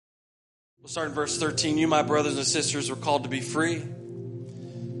We'll start in verse 13. You, my brothers and sisters, were called to be free,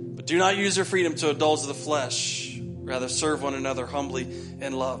 but do not use your freedom to indulge the flesh. Rather, serve one another humbly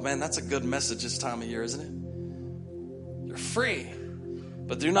in love. Man, that's a good message this time of year, isn't it? You're free,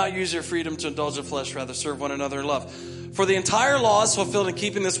 but do not use your freedom to indulge the flesh. Rather, serve one another in love. For the entire law is fulfilled in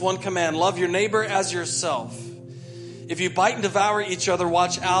keeping this one command: love your neighbor as yourself. If you bite and devour each other,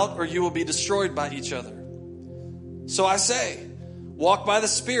 watch out, or you will be destroyed by each other. So I say, walk by the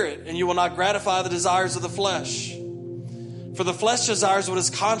Spirit, and you will not gratify the desires of the flesh. For the flesh desires what is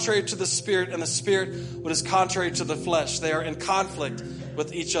contrary to the Spirit, and the Spirit what is contrary to the flesh. They are in conflict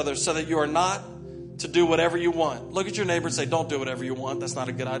with each other, so that you are not to do whatever you want. Look at your neighbor and say, don't do whatever you want. That's not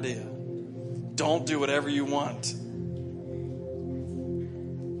a good idea. Don't do whatever you want.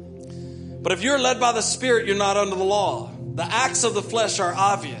 But if you're led by the Spirit, you're not under the law. The acts of the flesh are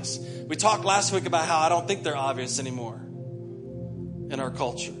obvious. We talked last week about how I don't think they're obvious anymore in our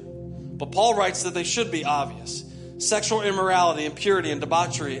culture. But Paul writes that they should be obvious. Sexual immorality, impurity and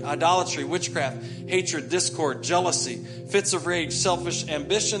debauchery, idolatry, witchcraft, hatred, discord, jealousy, fits of rage, selfish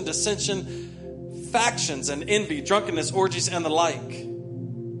ambition, dissension, factions and envy, drunkenness, orgies, and the like.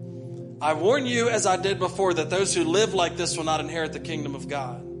 I warn you, as I did before, that those who live like this will not inherit the kingdom of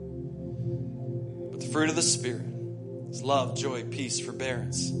God. But the fruit of the Spirit is love, joy, peace,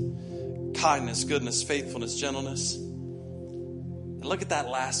 forbearance, kindness, goodness, faithfulness, gentleness. And look at that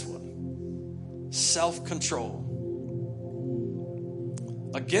last one. Self-control.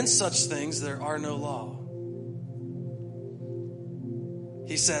 Against such things there are no law.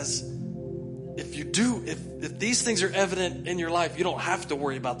 He says, if these things are evident in your life, you don't have to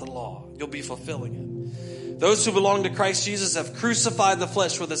worry about the law. You'll be fulfilling it. Those who belong to Christ Jesus have crucified the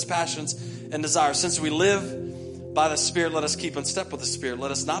flesh with its passions and desires. Since we live by the Spirit, let us keep in step with the Spirit.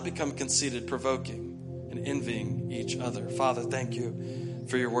 Let us not become conceited, provoking, and envying each other. Father, thank you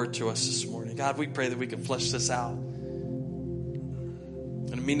for your word to us this morning. God, we pray that we can flesh this out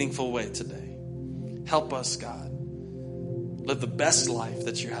in a meaningful way today. Help us, God, live the best life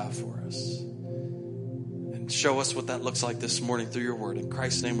that you have for us. And show us what that looks like this morning through your word. In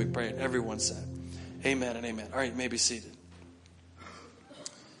Christ's name we pray. And everyone said, amen and amen. All right, you may be seated.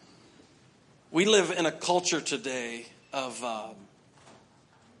 We live in a culture today of,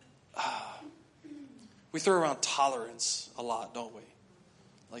 we throw around tolerance a lot, don't we?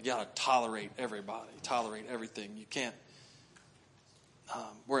 Like, you got to tolerate everybody, tolerate everything. You can't.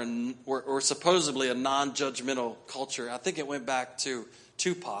 We're supposedly a non-judgmental culture. I think it went back to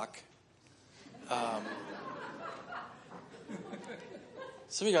Tupac.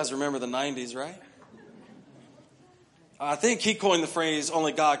 Some of you guys remember the 90s, right? I think he coined the phrase,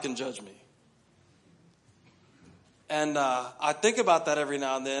 only God can judge me. And I think about that every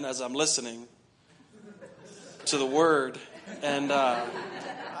now and then as I'm listening to the word. And my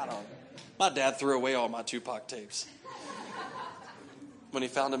dad threw away all my Tupac tapes. When he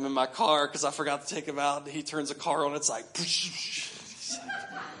found him in my car, because I forgot to take him out, he turns the car on, it's like, he's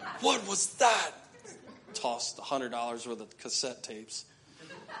like, what was that? Tossed $100 worth of cassette tapes.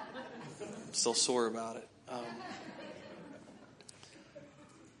 I'm still sore about it.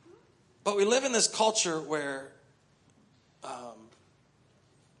 But we live in this culture where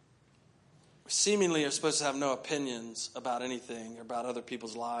we seemingly are supposed to have no opinions about anything, or about other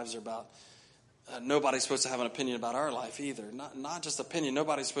people's lives, or about nobody's supposed to have an opinion about our life either. Not just opinion.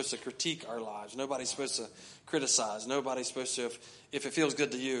 Nobody's supposed to critique our lives. Nobody's supposed to criticize. Nobody's supposed to, if it feels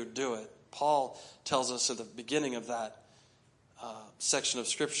good to you, do it. Paul tells us at the beginning of that section of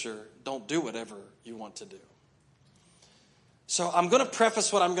Scripture, don't do whatever you want to do. So I'm going to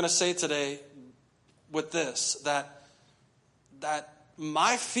preface what I'm going to say today with this, that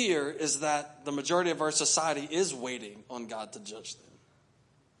my fear is that the majority of our society is waiting on God to judge them.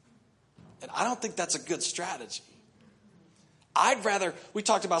 And I don't think that's a good strategy. We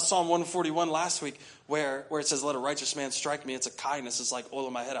talked about Psalm 141 last week, where it says, let a righteous man strike me. It's a kindness. It's like oil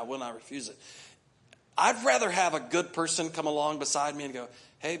in my head. I will not refuse it. I'd rather have a good person come along beside me and go,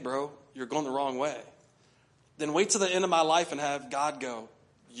 hey, bro, you're going the wrong way, than wait to the end of my life and have God go,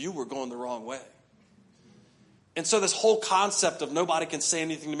 you were going the wrong way. And so this whole concept of nobody can say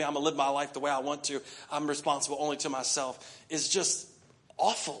anything to me, I'm going to live my life the way I want to, I'm responsible only to myself, is just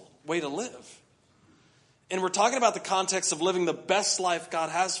awful way to live. And we're talking about the context of living the best life God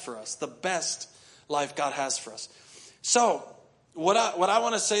has for us, the best life God has for us. So what I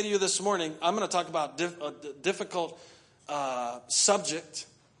want to say to you this morning, I'm going to talk about a difficult subject,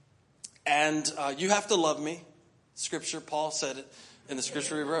 and you have to love me. Scripture, Paul said it in the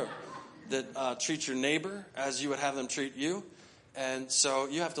scripture we wrote, that treat your neighbor as you would have them treat you. And so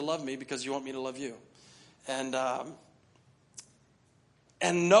you have to love me because you want me to love you. And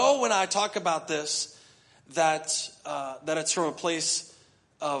And know when I talk about this that it's from a place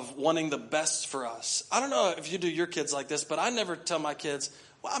of wanting the best for us. I don't know if you do your kids like this, but I never tell my kids,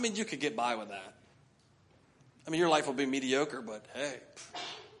 well, I mean, you could get by with that. I mean, your life will be mediocre, but hey,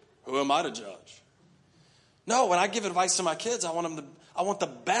 who am I to judge? No, when I give advice to my kids, I want the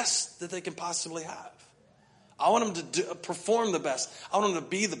best that they can possibly have. I want them to perform the best. I want them to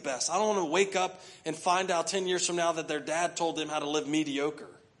be the best. I don't want to wake up and find out 10 years from now that their dad told them how to live mediocre.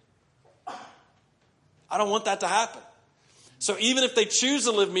 I don't want that to happen. So even if they choose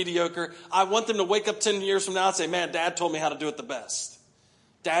to live mediocre, I want them to wake up 10 years from now and say, man, Dad told me how to do it the best.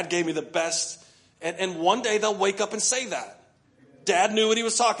 Dad gave me the best. And one day they'll wake up and say that. Dad knew what he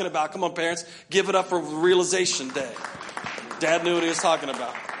was talking about. Come on, parents. Give it up for realization day. Dad knew what he was talking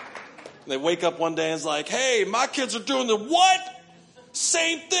about. They wake up one day and it's like, hey, my kids are doing the what?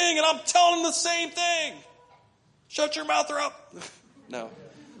 Same thing, and I'm telling them the same thing. Shut your mouth or up. No,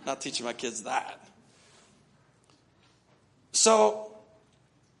 not teaching my kids that. So,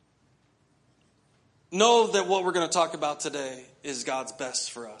 know that what we're going to talk about today is God's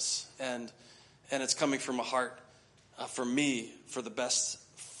best for us. And it's coming from a heart, for me, for the best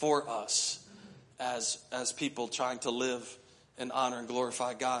for us as people trying to live and honor and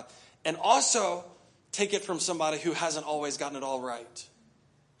glorify God. And also take it from somebody who hasn't always gotten it all right.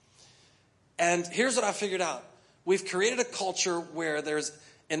 And here's what I figured out. We've created a culture where there's,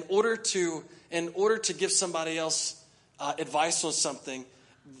 in order to give somebody else advice on something,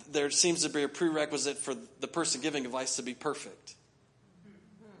 there seems to be a prerequisite for the person giving advice to be perfect.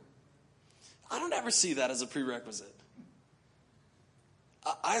 I don't ever see that as a prerequisite.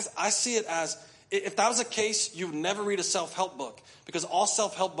 I see it as, if that was the case, you would never read a self-help book. Because all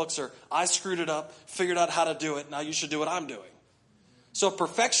self-help books are, I screwed it up, figured out how to do it, now you should do what I'm doing. So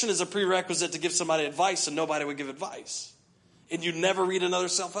perfection is a prerequisite to give somebody advice, and nobody would give advice. And you'd never read another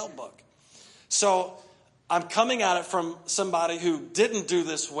self-help book. So I'm coming at it from somebody who didn't do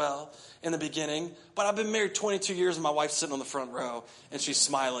this well in the beginning, but I've been married 22 years and my wife's sitting on the front row, and she's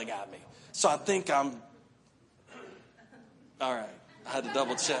smiling at me. So I think I'm, all right, I had to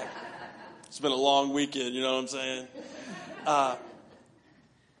double check. It's been a long weekend, you know what I'm saying?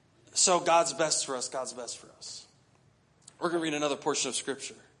 So God's best for us, God's best for us. We're going to read another portion of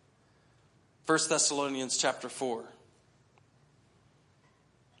Scripture. 1 Thessalonians chapter 4.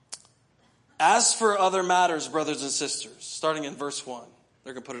 As for other matters, brothers and sisters, starting in verse 1.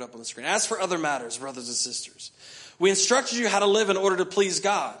 They're going to put it up on the screen. As for other matters, brothers and sisters, we instructed you how to live in order to please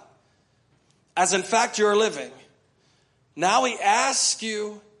God, as in fact you are living. Now we ask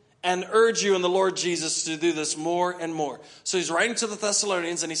you and urge you in the Lord Jesus to do this more and more. So he's writing to the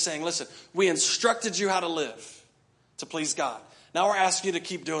Thessalonians and he's saying, listen, we instructed you how to live to please God. Now we're asking you to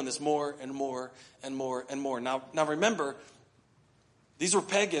keep doing this more and more and more and more. Now remember, these were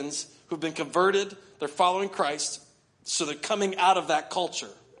pagans who've been converted. They're following Christ. So they're coming out of that culture.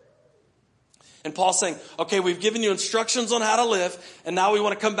 And Paul's saying, okay, we've given you instructions on how to live, and now we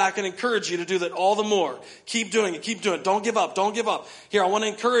want to come back and encourage you to do that all the more. Keep doing it, keep doing it. Don't give up, don't give up. Here, I want to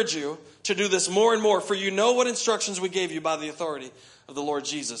encourage you to do this more and more, for you know what instructions we gave you by the authority of the Lord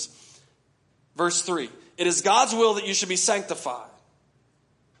Jesus. Verse 3, it is God's will that you should be sanctified.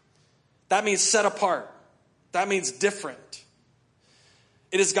 That means set apart. That means different.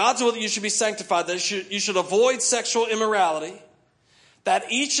 It is God's will that you should be sanctified, that you should avoid sexual immorality,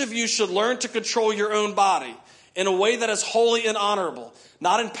 that each of you should learn to control your own body in a way that is holy and honorable,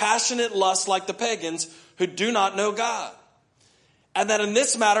 not in passionate lust like the pagans who do not know God. And that in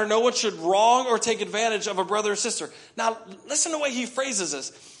this matter, no one should wrong or take advantage of a brother or sister. Now, listen to the way he phrases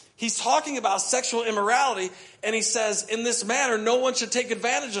this. He's talking about sexual immorality, and he says, in this manner, no one should take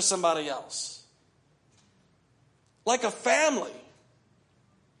advantage of somebody else. Like a family.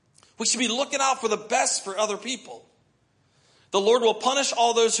 We should be looking out for the best for other people. The Lord will punish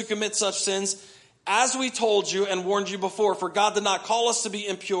all those who commit such sins, as we told you and warned you before, for God did not call us to be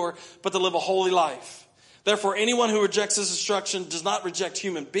impure, but to live a holy life. Therefore, anyone who rejects this instruction does not reject a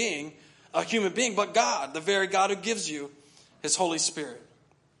human being, but God, the very God who gives you his Holy Spirit.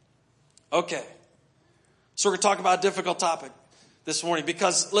 Okay. So we're going to talk about a difficult topic this morning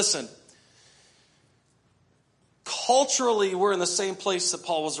because, listen, culturally, we're in the same place that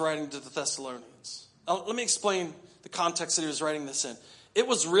Paul was writing to the Thessalonians. Now, let me explain the context that he was writing this in. It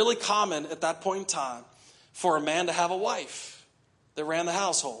was really common at that point in time for a man to have a wife that ran the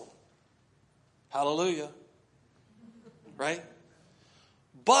household. Hallelujah. Right?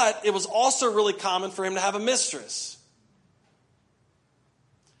 But it was also really common for him to have a mistress.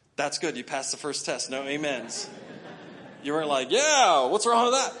 That's good. You passed the first test. No amens. You weren't like, yeah, what's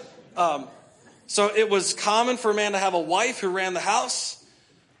wrong with that? So it was common for a man to have a wife who ran the house,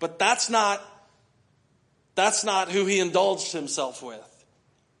 But that's not who he indulged himself with.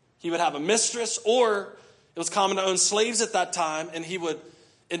 He would have a mistress, or it was common to own slaves at that time, and he would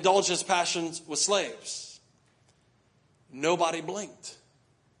indulge his passions with slaves. Nobody blinked.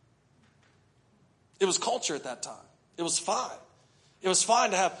 It was culture at that time. It was fine. It was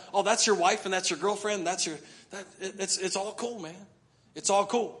fine to have, oh, that's your wife and that's your girlfriend. It's all cool, man. It's all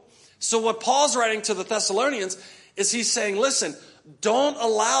cool. So what Paul's writing to the Thessalonians is he's saying, listen, don't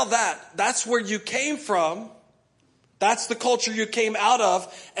allow that. That's where you came from. That's the culture you came out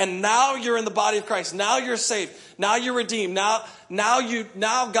of. And now you're in the body of Christ. Now you're saved. Now you're redeemed. Now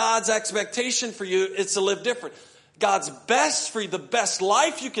God's expectation for you is to live different. God's best for you, the best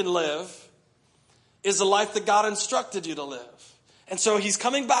life you can live, is the life that God instructed you to live. And so he's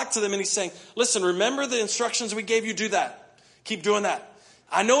coming back to them and he's saying, listen, remember the instructions we gave you? Do that. Keep doing that.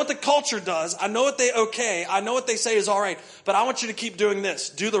 I know what the culture does. I know what they okay. I know what they say is all right. But I want you to keep doing this.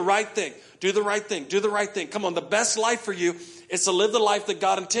 Do the right thing. Do the right thing. Do the right thing. Come on, the best life for you is to live the life that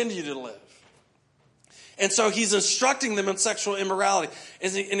God intended you to live. And so he's instructing them in sexual immorality.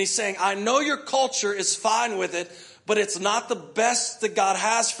 And he's saying, I know your culture is fine with it, but it's not the best that God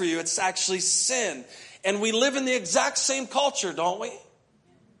has for you. It's actually sin. And we live in the exact same culture, don't we?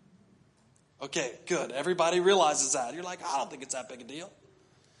 Okay, good. Everybody realizes that. You're like, I don't think it's that big a deal.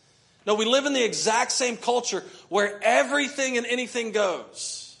 No, we live in the exact same culture where everything and anything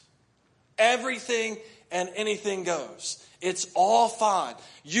goes. Everything and anything goes. It's all fine.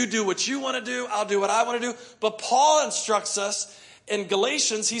 You do what you want to do. I'll do what I want to do. But Paul instructs us in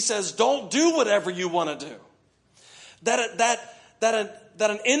Galatians. He says, don't do whatever you want to do. That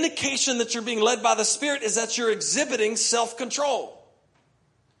an indication that you're being led by the Spirit is that you're exhibiting self-control.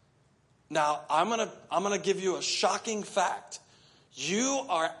 Now, I'm gonna give you a shocking fact. You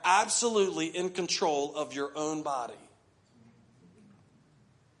are absolutely in control of your own body.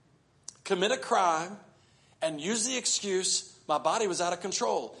 Commit a crime and use the excuse, my body was out of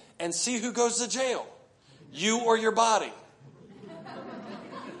control. And see who goes to jail. You or your body.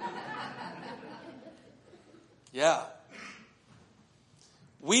 Yeah.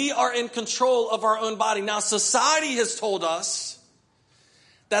 We are in control of our own body. Now, society has told us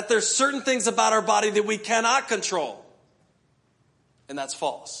that there's certain things about our body that we cannot control. And that's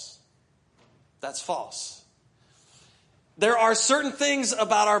false. That's false. There are certain things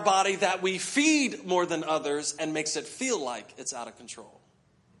about our body that we feed more than others and makes it feel like it's out of control.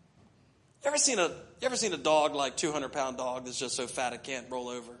 You ever seen a dog, like 200-pound dog that's just so fat it can't roll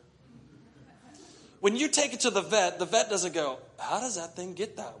over? When you take it to the vet doesn't go, how does that thing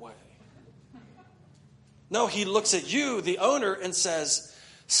get that way? No, he looks at you, the owner, and says,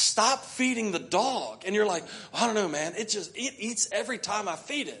 stop feeding the dog. And you're like, I don't know, man. It eats every time I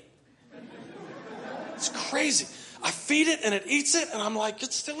feed it. It's crazy. I feed it and it eats it. And I'm like,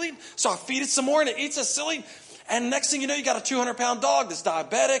 it's still eating. So I feed it some more and it eats it still eating. And next thing you know, you got a 200-pound dog that's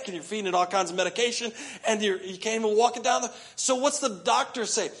diabetic and you're feeding it all kinds of medication and you can't even walk it down. So what's the doctor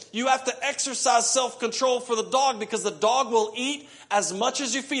say? You have to exercise self-control for the dog because the dog will eat as much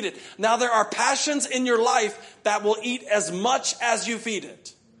as you feed it. Now there are passions in your life that will eat as much as you feed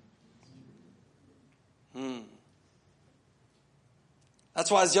it. That's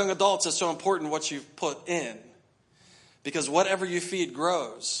why as young adults it's so important what you put in. Because whatever you feed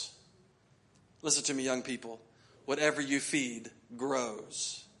grows. Listen to me, young people. Whatever you feed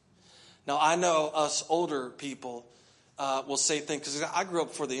grows. Now, I know us older people will say things, because I grew up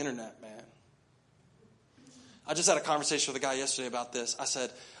before the internet, man. I just had a conversation with a guy yesterday about this. I said,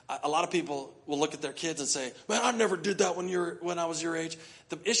 a lot of people will look at their kids and say, man, I never did that when I was your age.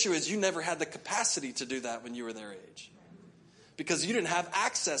 The issue is you never had the capacity to do that when you were their age. Because you didn't have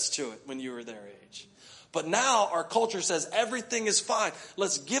access to it when you were their age. But now our culture says everything is fine.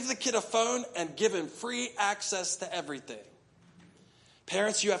 Let's give the kid a phone and give him free access to everything.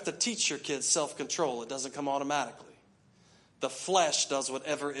 Parents, you have to teach your kids self-control. It doesn't come automatically. The flesh does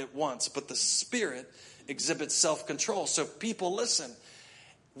whatever it wants, but the Spirit exhibits self-control. So people, listen,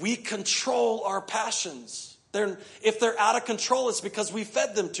 we control our passions. If they're out of control, it's because we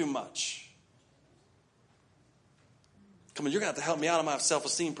fed them too much. Come on, you're going to have to help me out. I'm going to have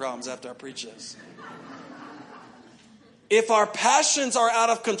self-esteem problems after I preach this. If our passions are out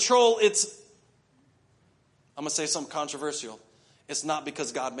of control, I'm going to say something controversial. It's not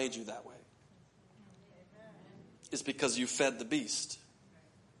because God made you that way. It's because you fed the beast.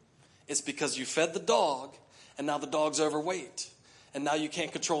 It's because you fed the dog, and now the dog's overweight. And now you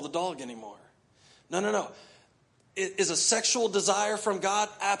can't control the dog anymore. No. Is a sexual desire from God?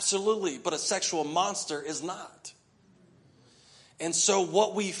 Absolutely. But a sexual monster is not. And so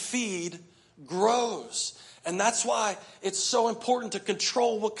what we feed grows. And that's why it's so important to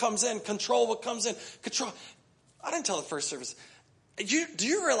control what comes in. Control what comes in. Control. I didn't tell the first service. Do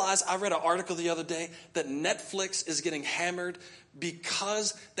you realize I read an article the other day that Netflix is getting hammered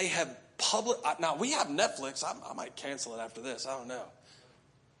because they have public. Now, we have Netflix. I might cancel it after this. I don't know.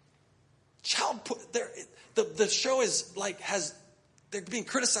 The show is they're being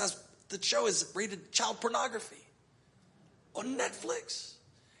criticized. The show is rated child pornography on Netflix.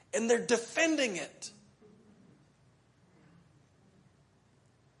 And they're defending it.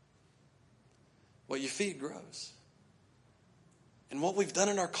 What you feed grows. And what we've done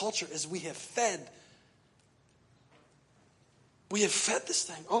in our culture is we have fed this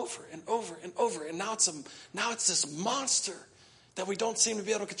thing over and over and over. And now it's this monster that we don't seem to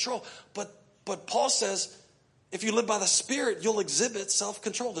be able to control. But Paul says, if you live by the Spirit, you'll exhibit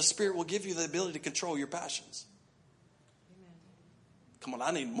self-control. The Spirit will give you the ability to control your passions. Amen. Come on,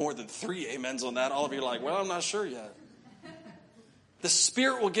 I need more than 3 amens on that. All of you are like, well, I'm not sure yet. The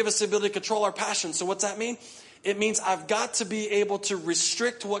Spirit will give us the ability to control our passions. So what's that mean? It means I've got to be able to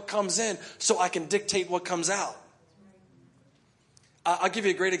restrict what comes in so I can dictate what comes out. I'll give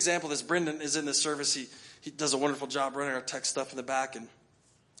you a great example of this. Brendan is in this service. He does a wonderful job running our tech stuff in the back.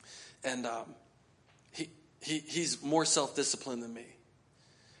 And he's more self-disciplined than me.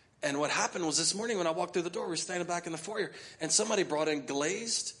 And what happened was this morning when I walked through the door, we were standing back in the foyer, and somebody brought in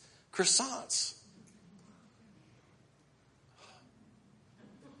glazed croissants.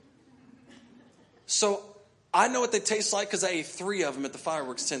 So I know what they taste like because I ate 3 of them at the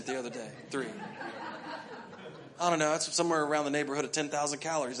fireworks tent the other day. 3. I don't know. It's somewhere around the neighborhood of 10,000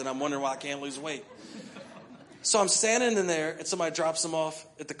 calories, and I'm wondering why I can't lose weight. So I'm standing in there, and somebody drops them off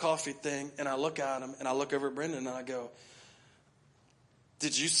at the coffee thing, and I look at them, and I look over at Brendan, and I go,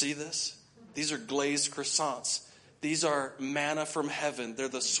 did you see this? These are glazed croissants. These are manna from heaven. They're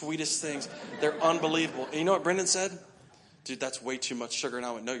the sweetest things. They're unbelievable. And you know what Brendan said? Dude, that's way too much sugar. And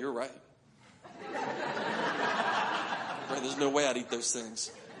I went, no, you're right. Right, there's no way I'd eat those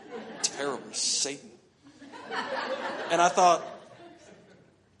things. Terrible. Satan. And I thought,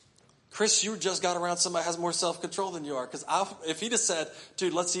 Chris, you just got around somebody who has more self-control than you are. Because if he'd have said,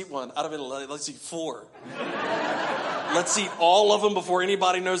 dude, let's eat one, I'd have been like, let's eat 4. Let's eat all of them before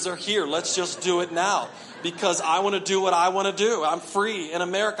anybody knows they're here. Let's just do it now. Because I want to do what I want to do. I'm free in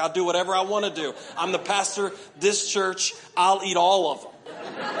America. I'll do whatever I want to do. I'm the pastor of this church. I'll eat all of them.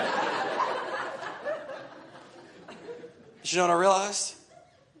 You know what I realized?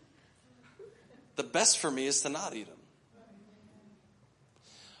 The best for me is to not eat them.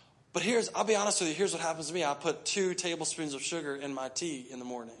 But I'll be honest with you, here's what happens to me. I put 2 tablespoons of sugar in my tea in the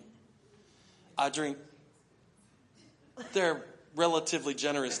morning. They're relatively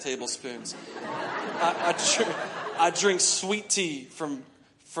generous tablespoons. I drink sweet tea from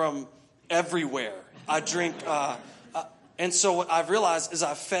everywhere. I drink, and so what I've realized is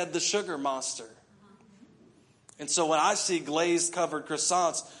I've fed the sugar monster. And so when I see glazed covered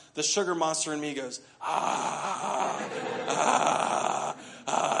croissants, the sugar monster in me goes,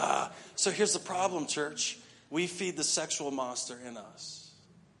 So here's the problem, church. We feed the sexual monster in us.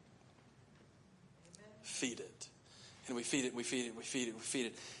 Amen. Feed it. And we feed it, we feed it, we feed it, we feed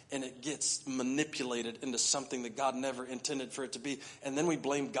it. And it gets manipulated into something that God never intended for it to be. And then we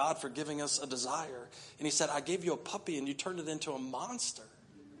blame God for giving us a desire. And he said, I gave you a puppy and you turned it into a monster.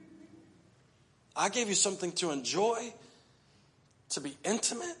 I gave you something to enjoy, to be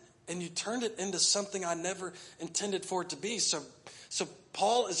intimate, and you turned it into something I never intended for it to be. So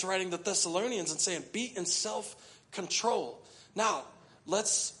Paul is writing the Thessalonians and saying, be in self-control. Now,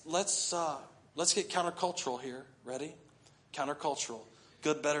 let's get countercultural here. Ready? Countercultural.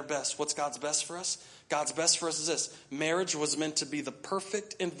 Good, better, best. What's God's best for us? God's best for us is this. Marriage was meant to be the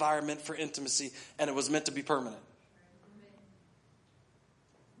perfect environment for intimacy, and it was meant to be permanent.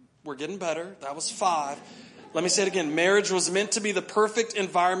 We're getting better. That was 5. Let me say it again. Marriage was meant to be the perfect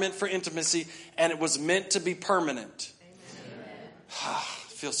environment for intimacy, and it was meant to be permanent.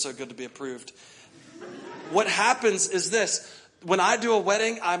 Feels so good to be approved. What happens is this. When I do a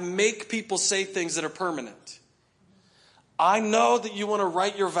wedding, I make people say things that are permanent. I know that you want to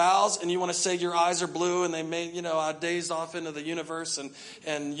write your vows and you want to say your eyes are blue and they made, I dazed off into the universe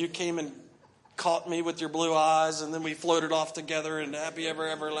and you came and caught me with your blue eyes and then we floated off together and happy ever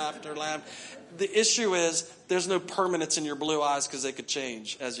after laughed. The issue is there's no permanence in your blue eyes because they could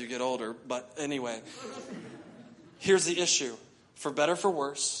change as you get older. But anyway, here's the issue. For better, for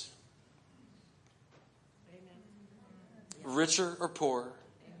worse, richer or poorer,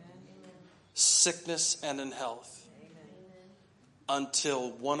 sickness and in health,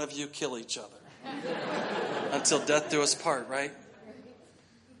 until one of you kill each other. Until death do us part, right?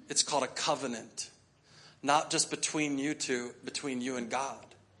 It's called a covenant. not just between you two, between you and God.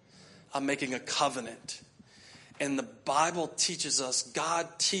 I'm making a covenant. And the Bible teaches us, God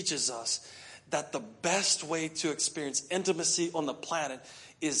teaches us, that the best way to experience intimacy on the planet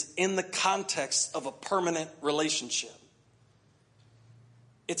is in the context of a permanent relationship.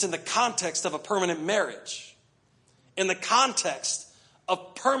 It's in the context of a permanent marriage. In the context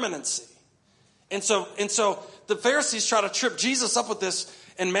of permanency. And so the Pharisees try to trip Jesus up with this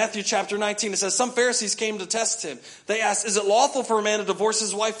in Matthew chapter 19. It says, some Pharisees came to test him. They asked, is it lawful for a man to divorce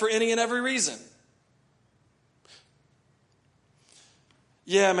his wife for any and every reason?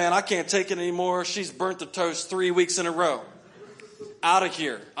 Yeah, man, I can't take it anymore. She's burnt the toast 3 weeks in a row. Out of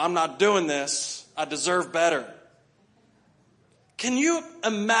here. I'm not doing this. I deserve better. Can you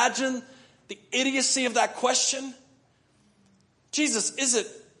imagine the idiocy of that question? Jesus, is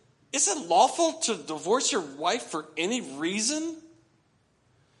it lawful to divorce your wife for any reason?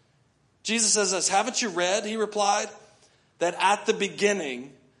 Jesus says this, haven't you read, he replied, that at the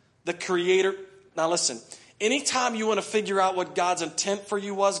beginning, the Creator... Now listen, anytime you want to figure out what God's intent for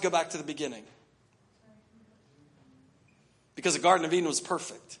you was, go back to the beginning. Because the Garden of Eden was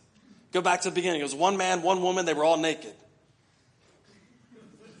perfect. Go back to the beginning. It was one man, one woman, they were all naked.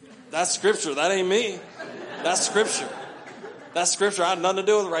 That's scripture. That ain't me. That's scripture. That's scripture. I had nothing to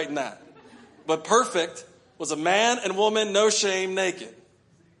do with writing that. But perfect was a man and woman, no shame, naked.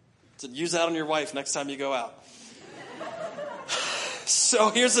 So use that on your wife next time you go out. So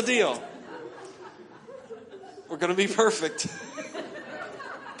here's the deal. We're going to be perfect.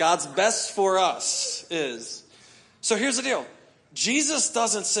 God's best for us is. So here's the deal. Jesus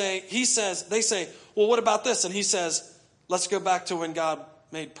doesn't say, they say, well, what about this? And he says, let's go back to when God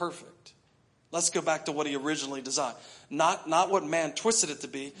made perfect. Let's go back to what he originally designed. Not what man twisted it to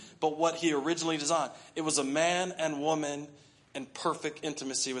be, but what he originally designed. It was a man and woman in perfect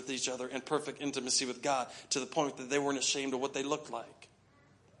intimacy with each other and perfect intimacy with God to the point that they weren't ashamed of what they looked like.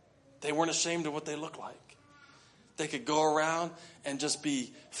 They weren't ashamed of what they looked like. They could go around and just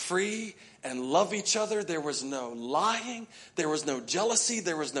be free and love each other. There was no lying. There was no jealousy.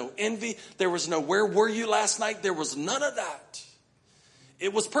 There was no envy. There was no, where were you last night? There was none of that.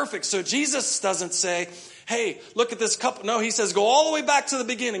 It was perfect. So Jesus doesn't say, hey, look at this couple. No, he says, go all the way back to the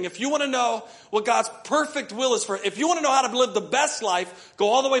beginning. If you want to know what God's perfect will is for, if you want to know how to live the best life, go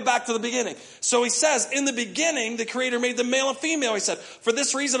all the way back to the beginning. So he says, in the beginning, the Creator made them male and female. He said, for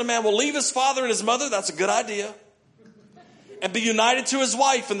this reason, a man will leave his father and his mother. That's a good idea. And be united to his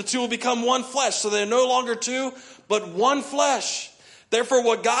wife, and the two will become one flesh. So they're no longer two, but one flesh. Therefore,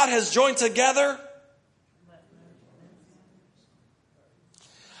 what God has joined together.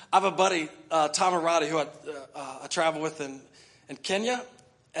 I have a buddy, Tom Arati, who I travel with in Kenya.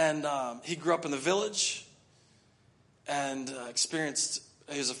 And he grew up in the village and experienced,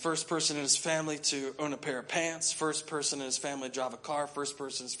 he was the first person in his family to own a pair of pants, first person in his family to drive a car, first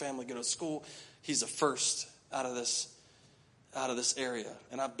person in his family to go to school. He's the first out of this area.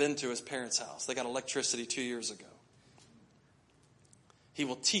 And I've been to his parents' house. They got electricity 2 years ago. He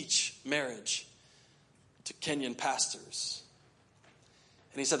will teach marriage to Kenyan pastors.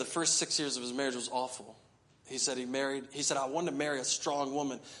 And he said the first 6 years of his marriage was awful. He said I wanted to marry a strong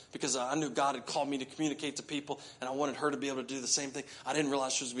woman because I knew God had called me to communicate to people, and I wanted her to be able to do the same thing. I didn't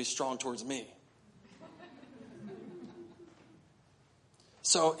realize she was going to be strong towards me.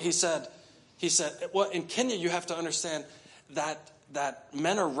 So he said, well, in Kenya you have to understand that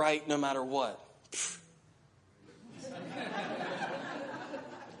men are right no matter what.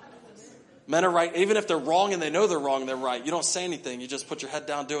 Men are right. Even if they're wrong and they know they're wrong, they're right. You don't say anything. You just put your head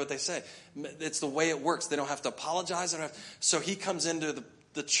down, do what they say. It's the way it works. They don't have to apologize. So he comes into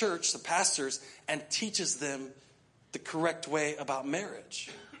the church, the pastors, and teaches them the correct way about marriage.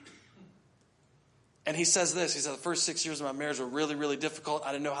 And he says this. He said, the first 6 years of my marriage were really, really difficult.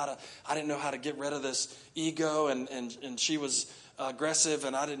 I didn't know how to get rid of this ego, and she was aggressive,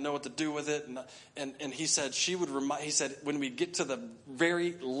 and I didn't know what to do with it. And he said he said when we get to the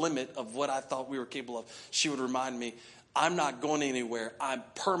very limit of what I thought we were capable of, she would remind me, I'm not going anywhere. I'm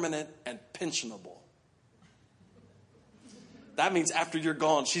permanent and pensionable. That means after you're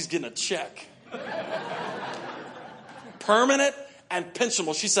gone, she's getting a check. Permanent and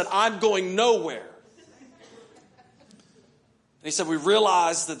pensionable. She said, I'm going nowhere. And he said, we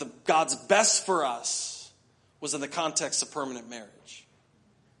realized that God's best for us was in the context of permanent marriage.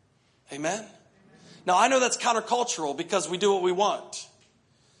 Amen? Now, I know that's countercultural because we do what we want.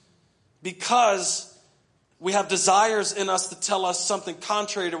 Because we have desires in us to tell us something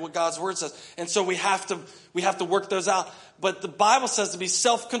contrary to what God's word says. And so we have to work those out. But the Bible says to be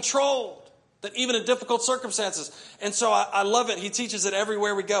self-controlled. That even in difficult circumstances. And so I love it. He teaches it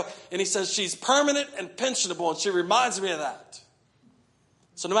everywhere we go. And he says she's permanent and pensionable. And she reminds me of that.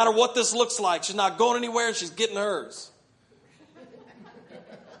 So no matter what this looks like, she's not going anywhere and she's getting hers.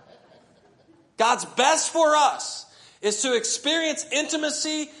 God's best for us is to experience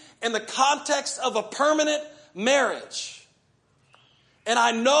intimacy in the context of a permanent marriage. And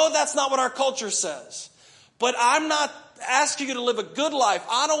I know that's not what our culture says. But I'm not asking you to live a good life.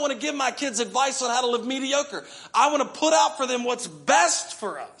 I don't want to give my kids advice on how to live mediocre. I want to put out for them what's best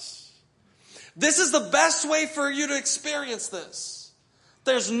for us. This is the best way for you to experience this.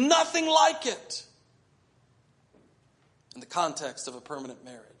 There's nothing like it in the context of a permanent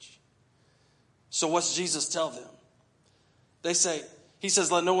marriage. So what's Jesus tell them? He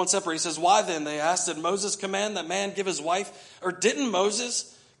says, let no one separate. He says, why then? They asked, did Moses command that man give his wife, or didn't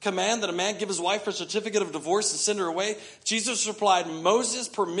Moses command that a man give his wife a certificate of divorce and send her away? Jesus replied, Moses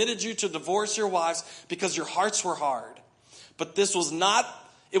permitted you to divorce your wives because your hearts were hard. But it was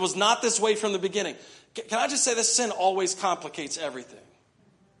not this way from the beginning. Can I just say this? Sin always complicates everything.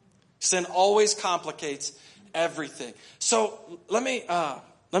 Sin always complicates everything. So let me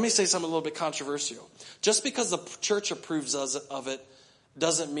say something a little bit controversial. Just because the church approves of it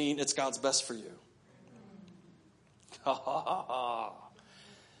doesn't mean it's God's best for you.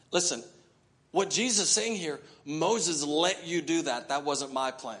 Listen, what Jesus is saying here, Moses let you do that. That wasn't my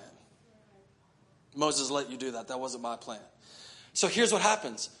plan. Moses let you do that. That wasn't my plan. So here's what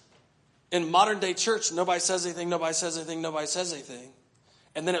happens. In modern day church, nobody says anything, nobody says anything, nobody says anything.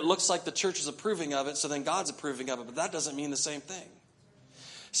 And then it looks like the church is approving of it, so then God's approving of it. But that doesn't mean the same thing.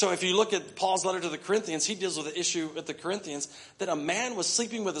 So if you look at Paul's letter to the Corinthians, he deals with the issue with the Corinthians that a man was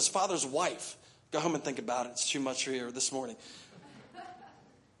sleeping with his father's wife. Go home and think about it. It's too much for you this morning.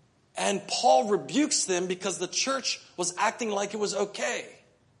 And Paul rebukes them because the church was acting like it was okay.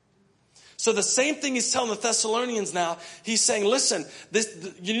 So the same thing he's telling the Thessalonians now. He's saying, listen,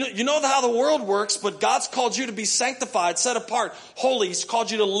 you know how the world works, but God's called you to be sanctified, set apart, holy. He's called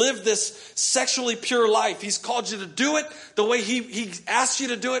you to live this sexually pure life. He's called you to do it the way he asked you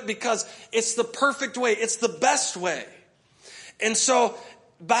to do it because it's the perfect way. It's the best way. And so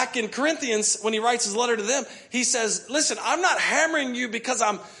back in Corinthians, when he writes his letter to them, he says, listen, I'm not hammering you because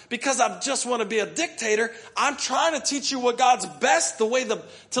I just want to be a dictator. I'm trying to teach you what God's best, to live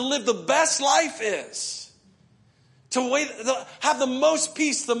the best life is. To have the most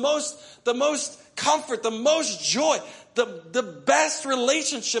peace, the most comfort, the most joy. The best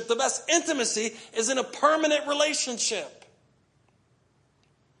relationship, the best intimacy is in a permanent relationship.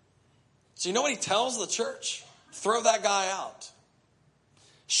 So you know what he tells the church? Throw that guy out.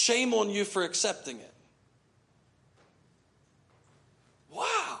 Shame on you for accepting it.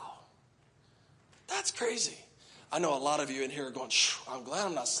 Wow. That's crazy. I know a lot of you in here are going, I'm glad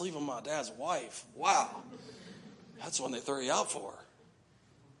I'm not sleeping with my dad's wife. Wow. That's one they throw you out for.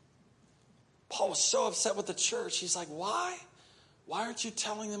 Paul was so upset with the church. He's like, why? Why aren't you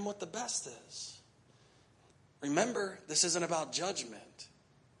telling them what the best is? Remember, this isn't about judgment.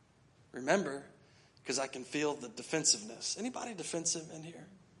 Remember, because I can feel the defensiveness. Anybody defensive in here?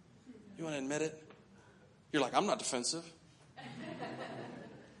 You want to admit it? You're like, I'm not defensive.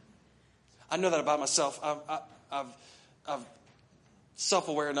 I know that about myself. I'm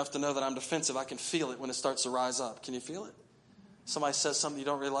self-aware enough to know that I'm defensive. I can feel it when it starts to rise up. Can you feel it? Somebody says something you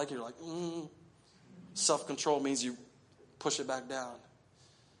don't really like, you're like, Self-control means you push it back down.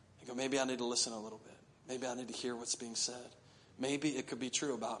 You go, maybe I need to listen a little bit. Maybe I need to hear what's being said. Maybe it could be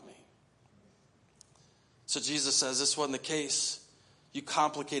true about me. So Jesus says this wasn't the case. You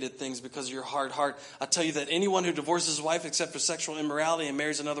complicated things because of your hard heart. I tell you that anyone who divorces his wife except for sexual immorality and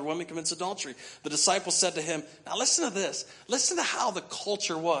marries another woman commits adultery. The disciples said to him, now listen to this. Listen to how the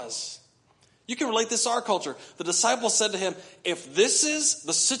culture was. You can relate this to our culture. The disciples said to him, if this is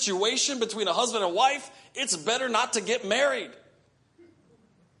the situation between a husband and wife, it's better not to get married.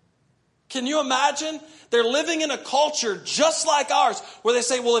 Can you imagine? They're living in a culture just like ours where they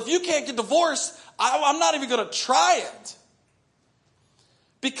say, well, if you can't get divorced, I'm not even going to try it.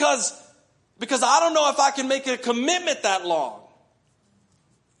 Because I don't know if I can make a commitment that long.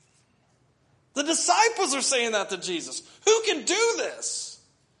 The disciples are saying that to Jesus. Who can do this?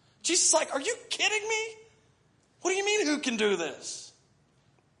 Jesus is like, are you kidding me? What do you mean who can do this?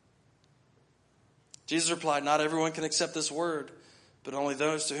 Jesus replied, not everyone can accept this word, but only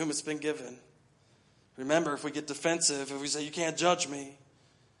those to whom it's been given. Remember, if we get defensive, if we say you can't judge me,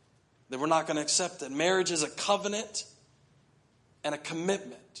 then we're not going to accept it. Marriage is a covenant and a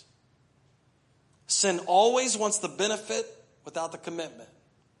commitment. Sin always wants the benefit without the commitment.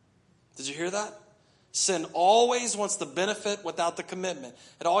 Did you hear that? Sin always wants the benefit without the commitment.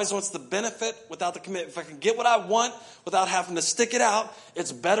 It always wants the benefit without the commitment. If I can get what I want without having to stick it out,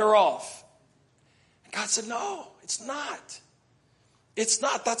 it's better off. And God said, no, it's not. It's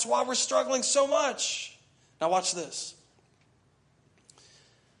not. That's why we're struggling so much. Now watch this.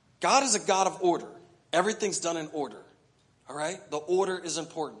 God is a God of order. Everything's done in order. All right? The order is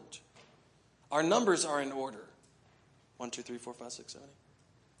important. Our numbers are in order. 1, 2, 3, 4, 5, 6, 7, 8.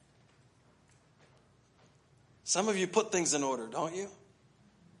 Some of you put things in order, don't you?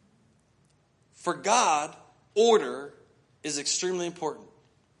 For God, order is extremely important.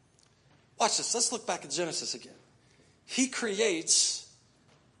 Watch this. Let's look back at Genesis again. He creates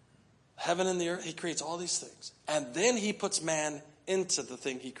heaven and the earth. He creates all these things. And then he puts man into the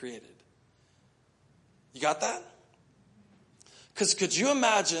thing he created. You got that? Because could you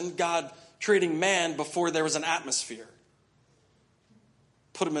imagine God creating man before there was an atmosphere?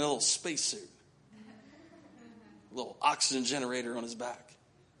 Put him in a little spacesuit. A little oxygen generator on his back.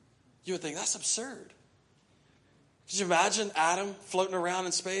 You would think, that's absurd. Could you imagine Adam floating around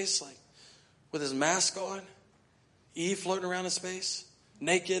in space, like with his mask on? Eve floating around in space,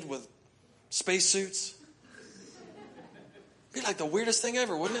 naked with spacesuits? It'd be like the weirdest thing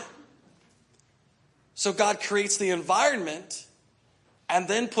ever, wouldn't it? So God creates the environment and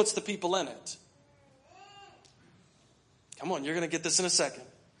then puts the people in it. Come on, you're going to get this in a second.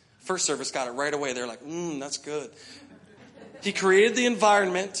 First service got it right away. They're like, that's good. He created the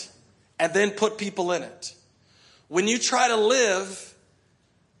environment and then put people in it. When you try to live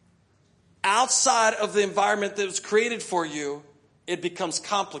outside of the environment that was created for you, it becomes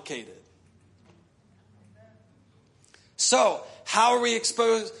complicated. So, how are we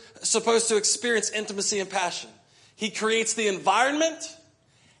supposed to experience intimacy and passion? He creates the environment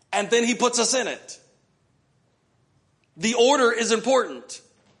and then he puts us in it. The order is important.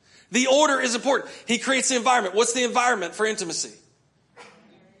 The order is important. He creates the environment. What's the environment for intimacy?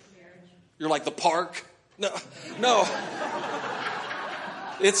 You're like the park? No.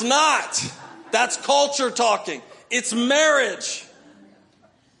 It's not. That's culture talking. It's marriage.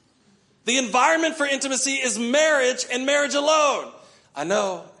 The environment for intimacy is marriage and marriage alone. I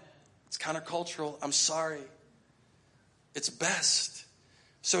know. It's countercultural. I'm sorry. It's best.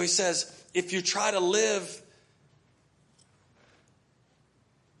 So he says, if you try to live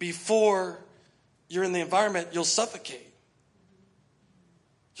before you're in the environment, you'll suffocate.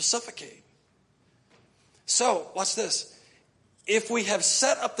 You'll suffocate. So, watch this. If we have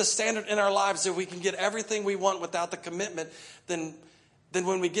set up the standard in our lives that we can get everything we want without the commitment, then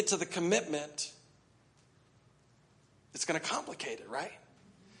when we get to the commitment, it's going to complicate it, right?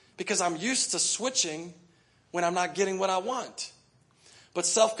 Because I'm used to switching when I'm not getting what I want. But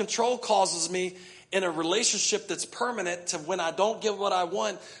self-control causes me in a relationship that's permanent to when I don't get what I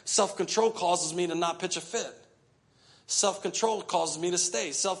want, self-control causes me to not pitch a fit. Self-control causes me to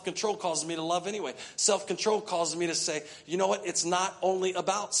stay. Self-control causes me to love anyway. Self-control causes me to say, you know what? It's not only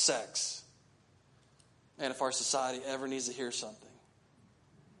about sex. Man, if our society ever needs to hear something.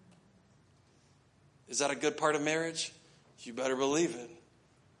 Is that a good part of marriage? You better believe it.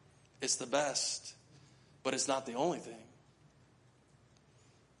 It's the best. But it's not the only thing.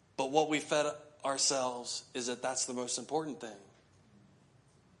 But what we fed ourselves is that that's the most important thing.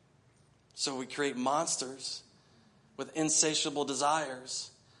 So we create monsters with insatiable desires,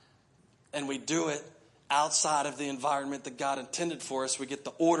 and we do it outside of the environment that God intended for us. We get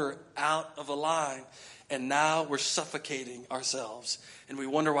the order out of a line, and now we're suffocating ourselves. And we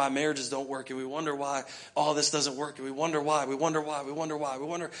wonder why marriages don't work, and we wonder why all this doesn't work, and we wonder why. We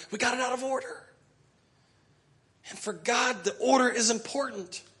got it out of order. And for God, the order is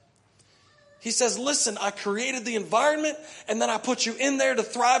important. He says, listen, I created the environment, and then I put you in there to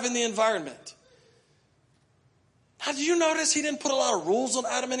thrive in the environment. Now, do you notice he didn't put a lot of rules on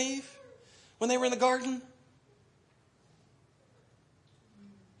Adam and Eve when they were in the garden?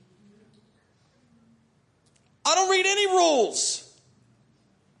 I don't read any rules.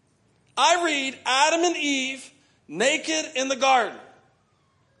 I read Adam and Eve naked in the garden.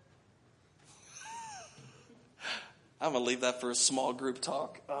 I'm going to leave that for a small group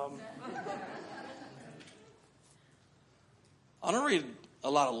talk. I don't read a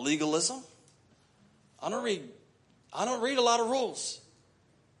lot of legalism. I don't read a lot of rules.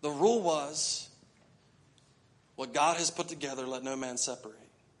 The rule was, what God has put together, let no man separate.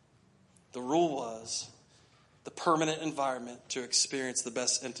 The rule was the permanent environment to experience the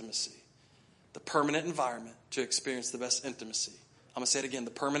best intimacy. The permanent environment to experience the best intimacy. I'm going to say it again.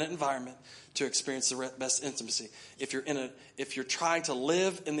 The permanent environment to experience the best intimacy. If you're trying to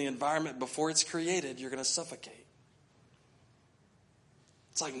live in the environment before it's created, you're going to suffocate.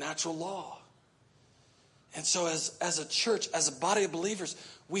 It's like natural law. And so as a church, as a body of believers,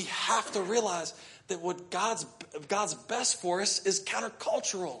 we have to realize that what God's best for us is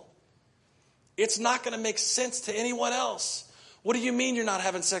countercultural. It's not going to make sense to anyone else. What do you mean you're not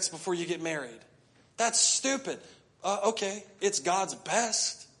having sex before you get married? That's stupid. Okay, it's God's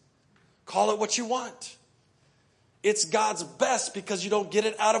best. Call it what you want. It's God's best because you don't get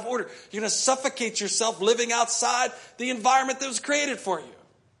it out of order. You're going to suffocate yourself living outside the environment that was created for you.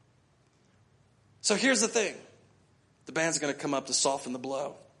 So here's the thing. The band's going to come up to soften the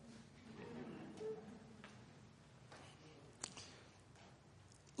blow.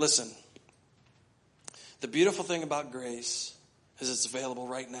 Listen, the beautiful thing about grace is it's available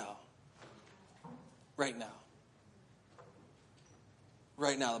right now. Right now.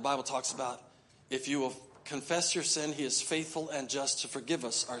 Right now. The Bible talks about if you will confess your sin, he is faithful and just to forgive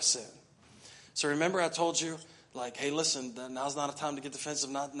us our sin. So remember I told you, like, hey, listen, now's not a time to get defensive.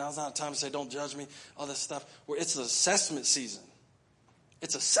 Now's not a time to say, don't judge me, all this stuff. It's an assessment season.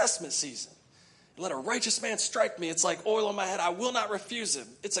 It's assessment season. Let a righteous man strike me. It's like oil on my head. I will not refuse him.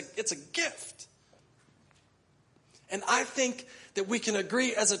 It's a gift. And I think that we can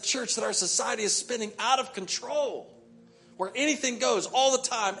agree as a church that our society is spinning out of control, where anything goes all the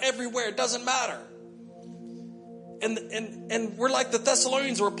time, everywhere. It doesn't matter. And we're like the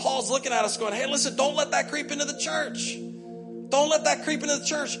Thessalonians, where Paul's looking at us going, hey, listen, don't let that creep into the church. Don't let that creep into the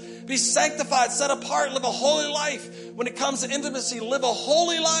church. Be sanctified, set apart, live a holy life. When it comes to intimacy, live a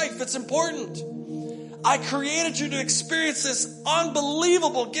holy life. It's important. I created you to experience this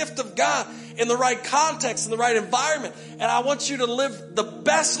unbelievable gift of God in the right context, in the right environment. And I want you to live the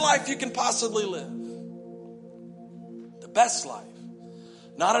best life you can possibly live. The best life.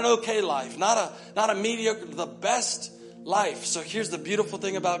 Not an okay life, not a mediocre, the best life. So here's the beautiful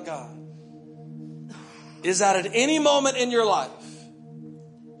thing about God. Is that at any moment in your life,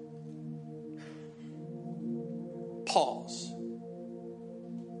 pause.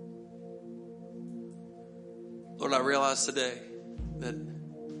 Lord, I realize today that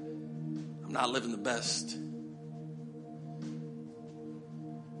I'm not living the best.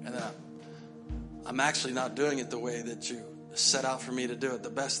 And that I'm actually not doing it the way that you set out for me to do it, the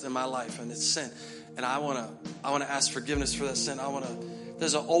best in my life, and it's sin. And I want to ask forgiveness for that sin.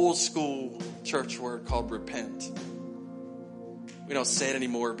 There's an old school church word called repent. We don't say it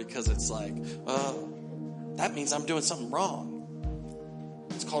anymore because it's like, that means I'm doing something wrong.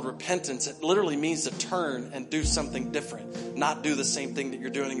 It's called repentance. It literally means to turn and do something different, not do the same thing that you're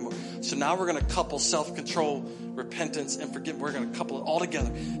doing anymore. So now we're going to couple self-control, repentance, and forgiveness. We're going to couple it all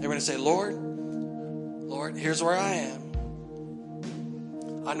together. And we're going to say, Lord, here's where I am.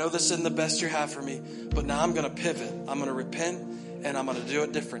 I know this isn't the best you have for me, but now I'm going to pivot. I'm going to repent and I'm going to do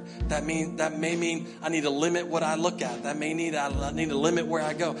it different. That may mean I need to limit what I look at. That may mean I need to limit where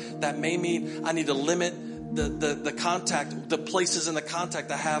I go. That may mean I need to limit the contact, the places in the contact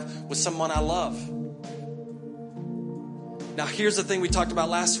I have with someone I love. Now here's the thing we talked about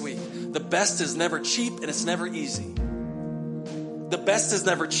last week. The best is never cheap and it's never easy. The best is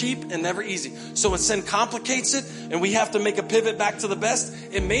never cheap and never easy. So when sin complicates it and we have to make a pivot back to the best,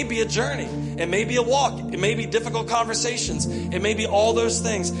 it may be a journey. It may be a walk. It may be difficult conversations. It may be all those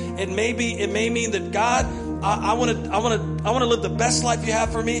things. It may mean that God, I want to live the best life you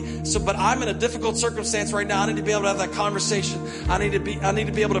have for me. But I'm in a difficult circumstance right now. I need to be able to have that conversation. I need to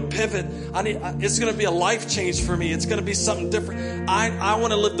be able to pivot. It's going to be a life change for me. It's going to be something different. I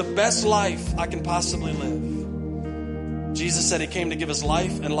want to live the best life I can possibly live. Jesus said he came to give us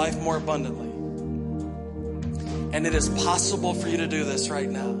life and life more abundantly. And it is possible for you to do this right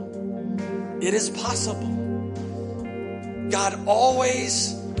now. It is possible. God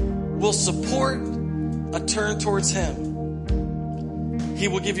always will support a turn towards him. He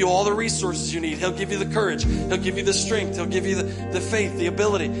will give you all the resources you need. He'll give you the courage. He'll give you the strength. He'll give you the faith, the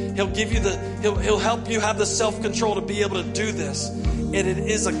ability. He'll help you have the self-control to be able to do this. And it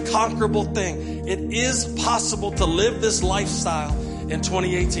is a conquerable thing. It is possible to live this lifestyle in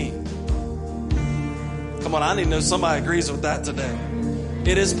 2018. Come on, I need to know somebody agrees with that today.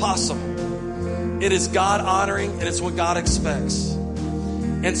 It is possible. It is God honoring, and it's what God expects.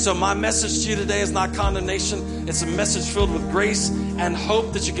 And so my message to you today is not condemnation. It's a message filled with grace and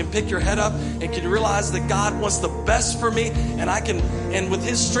hope that you can pick your head up and can realize that God wants the best for me, and with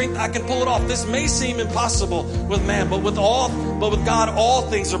his strength I can pull it off. This may seem impossible with man, but with God all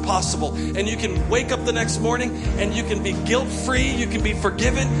things are possible. And you can wake up the next morning and you can be guilt-free, you can be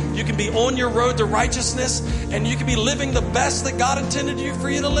forgiven, you can be on your road to righteousness, and you can be living the best that God intended for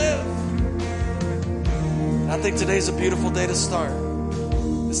you to live. And I think today's a beautiful day to start.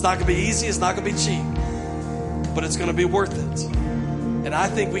 It's not going to be easy. It's not going to be cheap. But it's going to be worth it. And I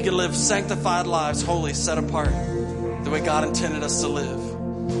think we can live sanctified lives, holy, set apart, the way God intended us to live.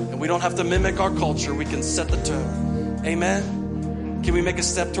 And we don't have to mimic our culture. We can set the tone. Amen? Can we make a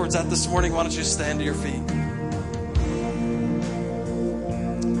step towards that this morning? Why don't you stand to your feet?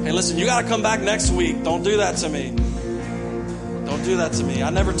 Hey, listen, you got to come back next week. Don't do that to me. Don't do that to me. I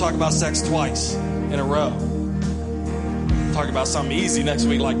never talk about sex twice in a row. Talk about something easy next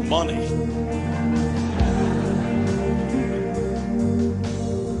week like money.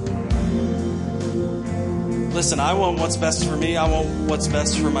 Listen, I want what's best for me. I want what's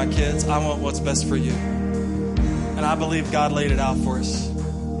best for my kids. I want what's best for you. And I believe God laid it out for us.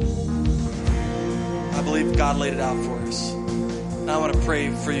 I believe God laid it out for us. And I want to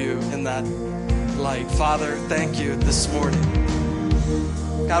pray for you in that light. Father, thank you this morning.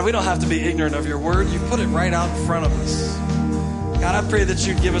 God, we don't have to be ignorant of your word. You put it right out in front of us. God, I pray that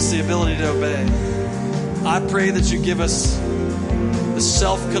you'd give us the ability to obey. I pray that you give us the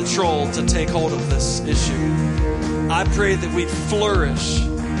self-control to take hold of this issue. I pray that we'd flourish,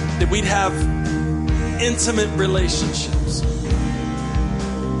 that we'd have intimate relationships,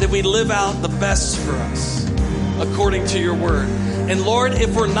 that we live out the best for us according to your word. And Lord,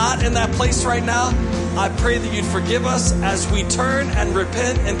 if we're not in that place right now, I pray that you'd forgive us as we turn and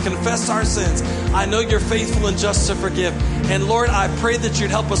repent and confess our sins. I know you're faithful and just to forgive. And Lord, I pray that you'd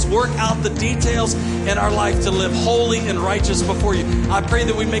help us work out the details in our life to live holy and righteous before you. I pray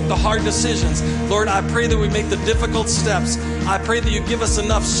that we make the hard decisions. Lord, I pray that we make the difficult steps. I pray that you give us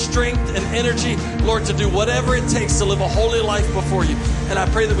enough strength and energy, Lord, to do whatever it takes to live a holy life before you. And I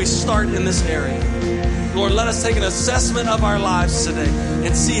pray that we start in this area. Lord, let us take an assessment of our lives today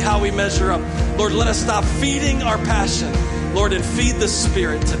and see how we measure up. Lord, let us stop feeding our passion, Lord, and feed the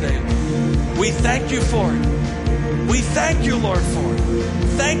Spirit today. We thank you for it. We thank you, Lord, for it.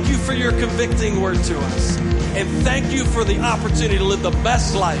 Thank you for your convicting word to us. And thank you for the opportunity to live the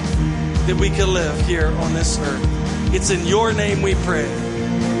best life that we can live here on this earth. It's in your name we pray.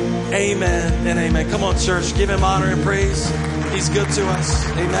 Amen and amen. Come on, church. Give him honor and praise. He's good to us.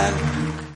 Amen.